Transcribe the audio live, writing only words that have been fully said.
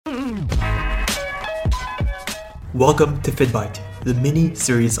Welcome to FittBite, the mini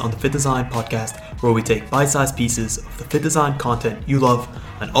series on the Fit Design podcast where we take bite-sized pieces of the fit design content you love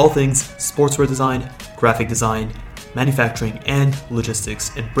on all things sportswear design, graphic design, manufacturing, and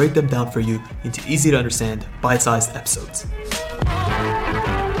logistics and break them down for you into easy to understand bite-sized episodes.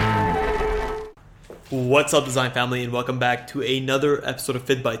 What's up, design family, and welcome back to another episode of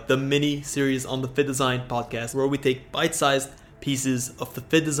FittBite, the mini series on the Fit Design podcast where we take bite-sized pieces of the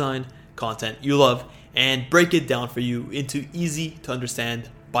fit design content you love and break it down for you into easy to understand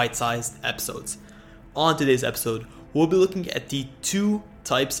bite-sized episodes. On today's episode, we'll be looking at the two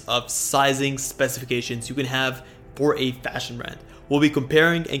types of sizing specifications you can have for a fashion brand. We'll be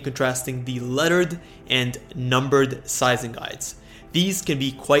comparing and contrasting the lettered and numbered sizing guides. These can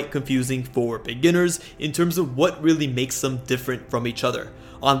be quite confusing for beginners in terms of what really makes them different from each other.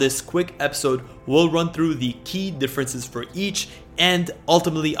 On this quick episode, we'll run through the key differences for each and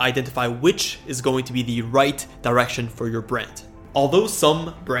ultimately identify which is going to be the right direction for your brand. Although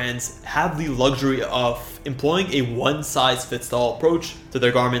some brands have the luxury of employing a one-size-fits-all approach to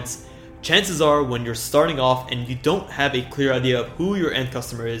their garments, chances are when you're starting off and you don't have a clear idea of who your end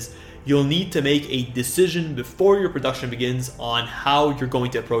customer is, you'll need to make a decision before your production begins on how you're going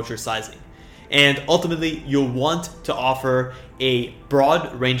to approach your sizing. And ultimately, you'll want to offer a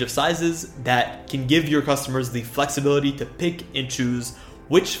broad range of sizes that can give your customers the flexibility to pick and choose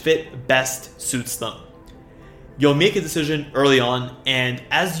which fit best suits them. You'll make a decision early on, and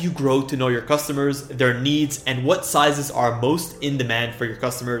as you grow to know your customers, their needs, and what sizes are most in demand for your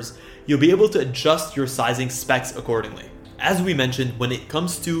customers, you'll be able to adjust your sizing specs accordingly. As we mentioned, when it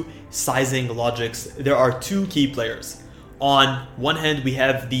comes to sizing logics, there are two key players. On one hand, we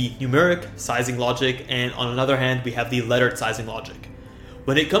have the numeric sizing logic, and on another hand, we have the lettered sizing logic.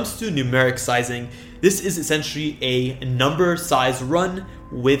 When it comes to numeric sizing, this is essentially a number size run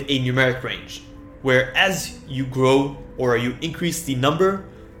with a numeric range, where as you grow or you increase the number,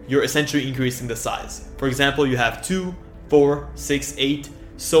 you're essentially increasing the size. For example, you have 2, 4, 6, 8,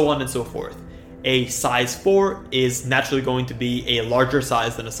 so on and so forth. A size 4 is naturally going to be a larger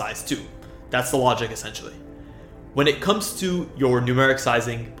size than a size 2. That's the logic essentially. When it comes to your numeric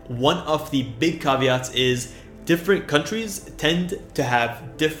sizing, one of the big caveats is different countries tend to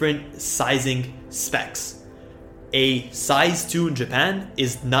have different sizing specs. A size 2 in Japan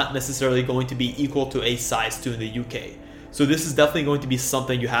is not necessarily going to be equal to a size 2 in the UK. So this is definitely going to be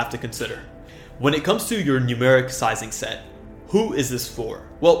something you have to consider. When it comes to your numeric sizing set, who is this for?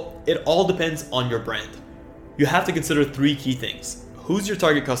 Well, it all depends on your brand. You have to consider three key things. Who's your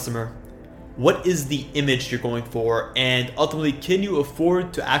target customer? What is the image you're going for? And ultimately, can you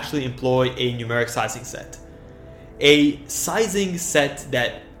afford to actually employ a numeric sizing set? A sizing set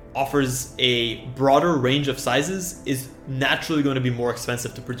that offers a broader range of sizes is naturally going to be more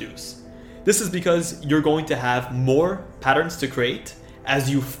expensive to produce. This is because you're going to have more patterns to create as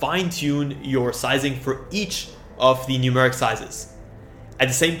you fine-tune your sizing for each of the numeric sizes. At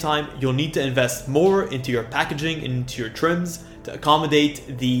the same time, you'll need to invest more into your packaging and into your trims to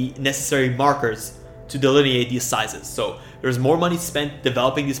accommodate the necessary markers to delineate these sizes. So there's more money spent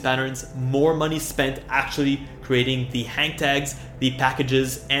developing these patterns, more money spent actually creating the hang tags, the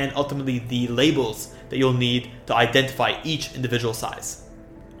packages, and ultimately the labels that you'll need to identify each individual size.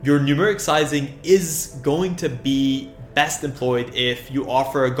 Your numeric sizing is going to be best employed if you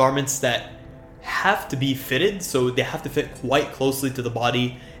offer garments that have to be fitted, so they have to fit quite closely to the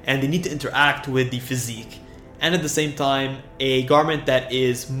body and they need to interact with the physique. And at the same time, a garment that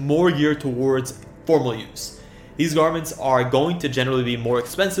is more geared towards formal use. These garments are going to generally be more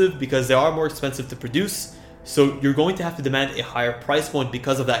expensive because they are more expensive to produce, so you're going to have to demand a higher price point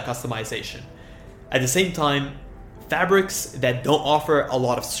because of that customization. At the same time, fabrics that don't offer a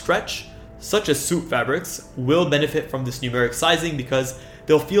lot of stretch, such as suit fabrics, will benefit from this numeric sizing because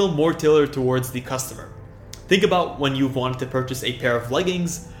they'll feel more tailored towards the customer. Think about when you've wanted to purchase a pair of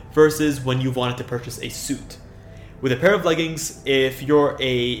leggings versus when you've wanted to purchase a suit. With a pair of leggings, if you're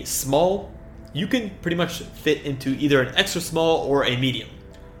a small, you can pretty much fit into either an extra small or a medium.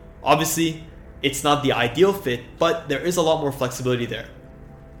 Obviously, it's not the ideal fit, but there is a lot more flexibility there.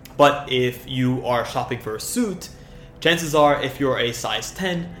 But if you are shopping for a suit, chances are if you're a size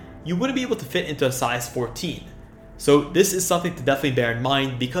 10, you wouldn't be able to fit into a size 14. So this is something to definitely bear in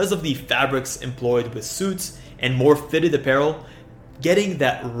mind because of the fabrics employed with suits and more fitted apparel. Getting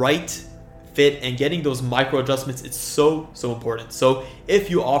that right fit and getting those micro adjustments, it's so important. So if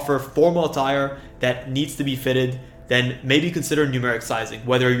you offer formal attire that needs to be fitted, then maybe consider numeric sizing.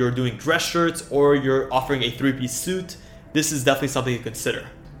 Whether you're doing dress shirts or you're offering a 3-piece suit, this is definitely something to consider.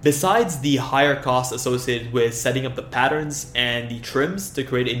 Besides the higher costs associated with setting up the patterns and the trims to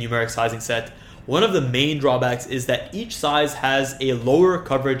create a numeric sizing set, one of the main drawbacks is that each size has a lower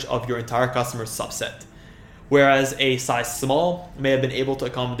coverage of your entire customer subset. Whereas a size small may have been able to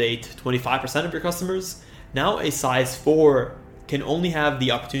accommodate 25% of your customers, now a size 4 can only have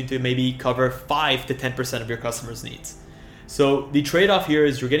the opportunity to maybe cover 5 to 10% of your customers' needs. So the trade-off here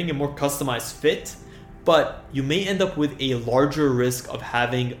is you're getting a more customized fit, but you may end up with a larger risk of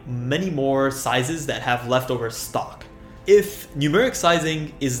having many more sizes that have leftover stock. If numeric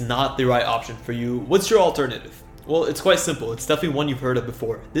sizing is not the right option for you, what's your alternative? Well, it's quite simple. It's definitely one you've heard of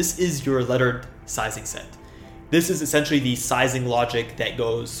before. This is your lettered sizing set. This is essentially the sizing logic that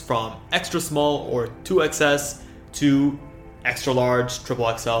goes from extra small or 2XS to extra large,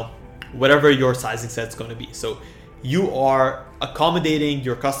 triple XL, whatever your sizing set's going to be. So you are accommodating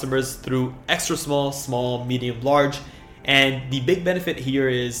your customers through extra small, small, medium, large. And the big benefit here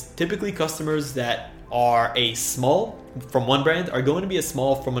is typically customers that are a small from one brand are going to be a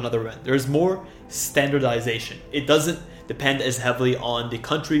small from another brand. There's more standardization. It doesn't depend as heavily on the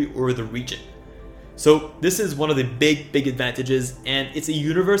country or the region. So this is one of the big advantages, and it's a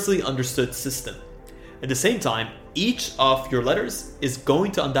universally understood system. At the same time, each of your letters is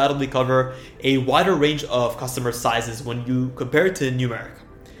going to undoubtedly cover a wider range of customer sizes when you compare it to numeric.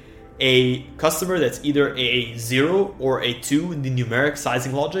 A customer that's either a 0 or a 2 in the numeric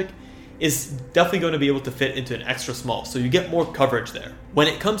sizing logic is definitely going to be able to fit into an extra small, so you get more coverage there. When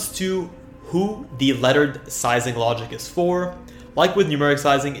it comes to who the lettered sizing logic is for, like with numeric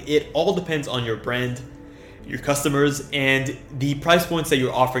sizing, it all depends on your brand, your customers, and the price points that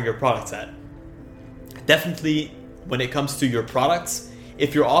you're offering your products at. Definitely, when it comes to your products,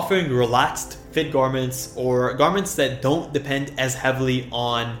 if you're offering relaxed fit garments or garments that don't depend as heavily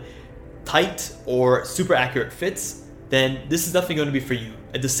on tight or super accurate fits, then this is definitely going to be for you.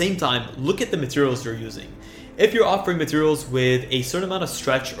 At the same time, look at the materials you're using. If you're offering materials with a certain amount of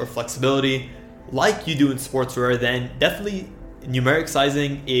stretch or flexibility, like you do in sportswear, then definitely numeric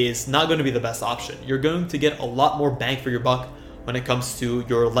sizing is not going to be the best option. You're going to get a lot more bang for your buck when it comes to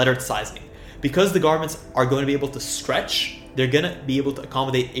your lettered sizing. Because the garments are going to be able to stretch, they're going to be able to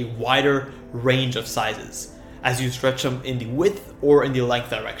accommodate a wider range of sizes as you stretch them in the width or in the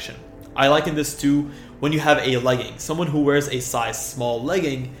length direction. I liken this to when you have a legging. Someone who wears a size small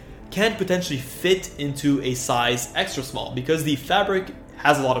legging can potentially fit into a size extra small because the fabric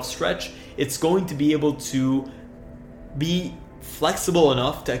has a lot of stretch. It's going to be able to be flexible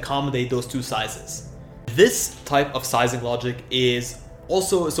enough to accommodate those two sizes. This type of sizing logic is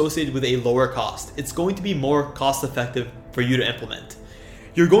also associated with a lower cost. It's going to be more cost effective for you to implement.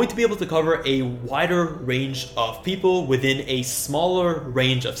 You're going to be able to cover a wider range of people within a smaller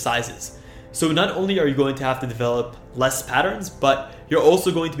range of sizes. So not only are you going to have to develop less patterns, but you're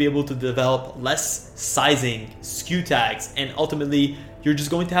also going to be able to develop less sizing, SKU tags, and ultimately you're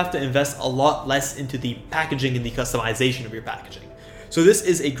just going to have to invest a lot less into the packaging and the customization of your packaging. So this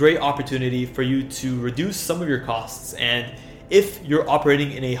is a great opportunity for you to reduce some of your costs. And if you're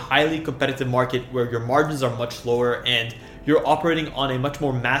operating in a highly competitive market where your margins are much lower and you're operating on a much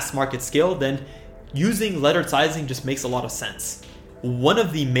more mass market scale, then using lettered sizing just makes a lot of sense. One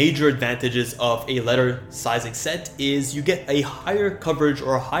of the major advantages of a lettered sizing set is you get a higher coverage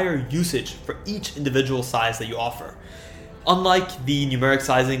or a higher usage for each individual size that you offer. Unlike the numeric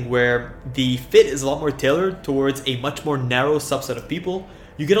sizing where the fit is a lot more tailored towards a much more narrow subset of people,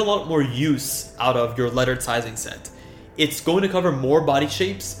 you get a lot more use out of your lettered sizing set. It's going to cover more body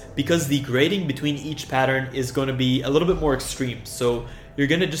shapes because the grading between each pattern is going to be a little bit more extreme. So you're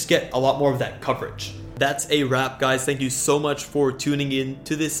going to just get a lot more of that coverage. That's a wrap, guys. Thank you so much for tuning in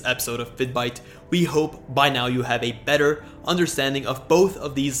to this episode of FittBite. We hope by now you have a better understanding of both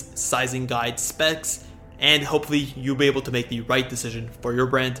of these sizing guide specs, and hopefully you'll be able to make the right decision for your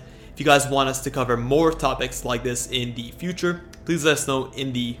brand. If you guys want us to cover more topics like this in the future, please let us know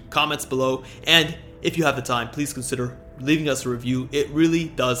in the comments below. And if you have the time, please consider leaving us a review. It really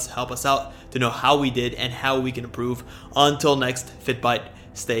does help us out to know how we did and how we can improve. Until next FittBite,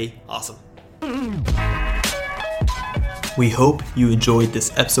 stay awesome. We hope you enjoyed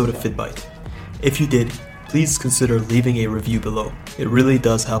this episode of FittBite. If you did, please consider leaving a review below. It really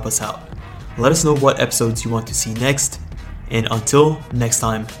does help us out. Let us know what episodes you want to see next. And until next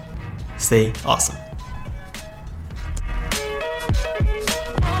time, stay awesome.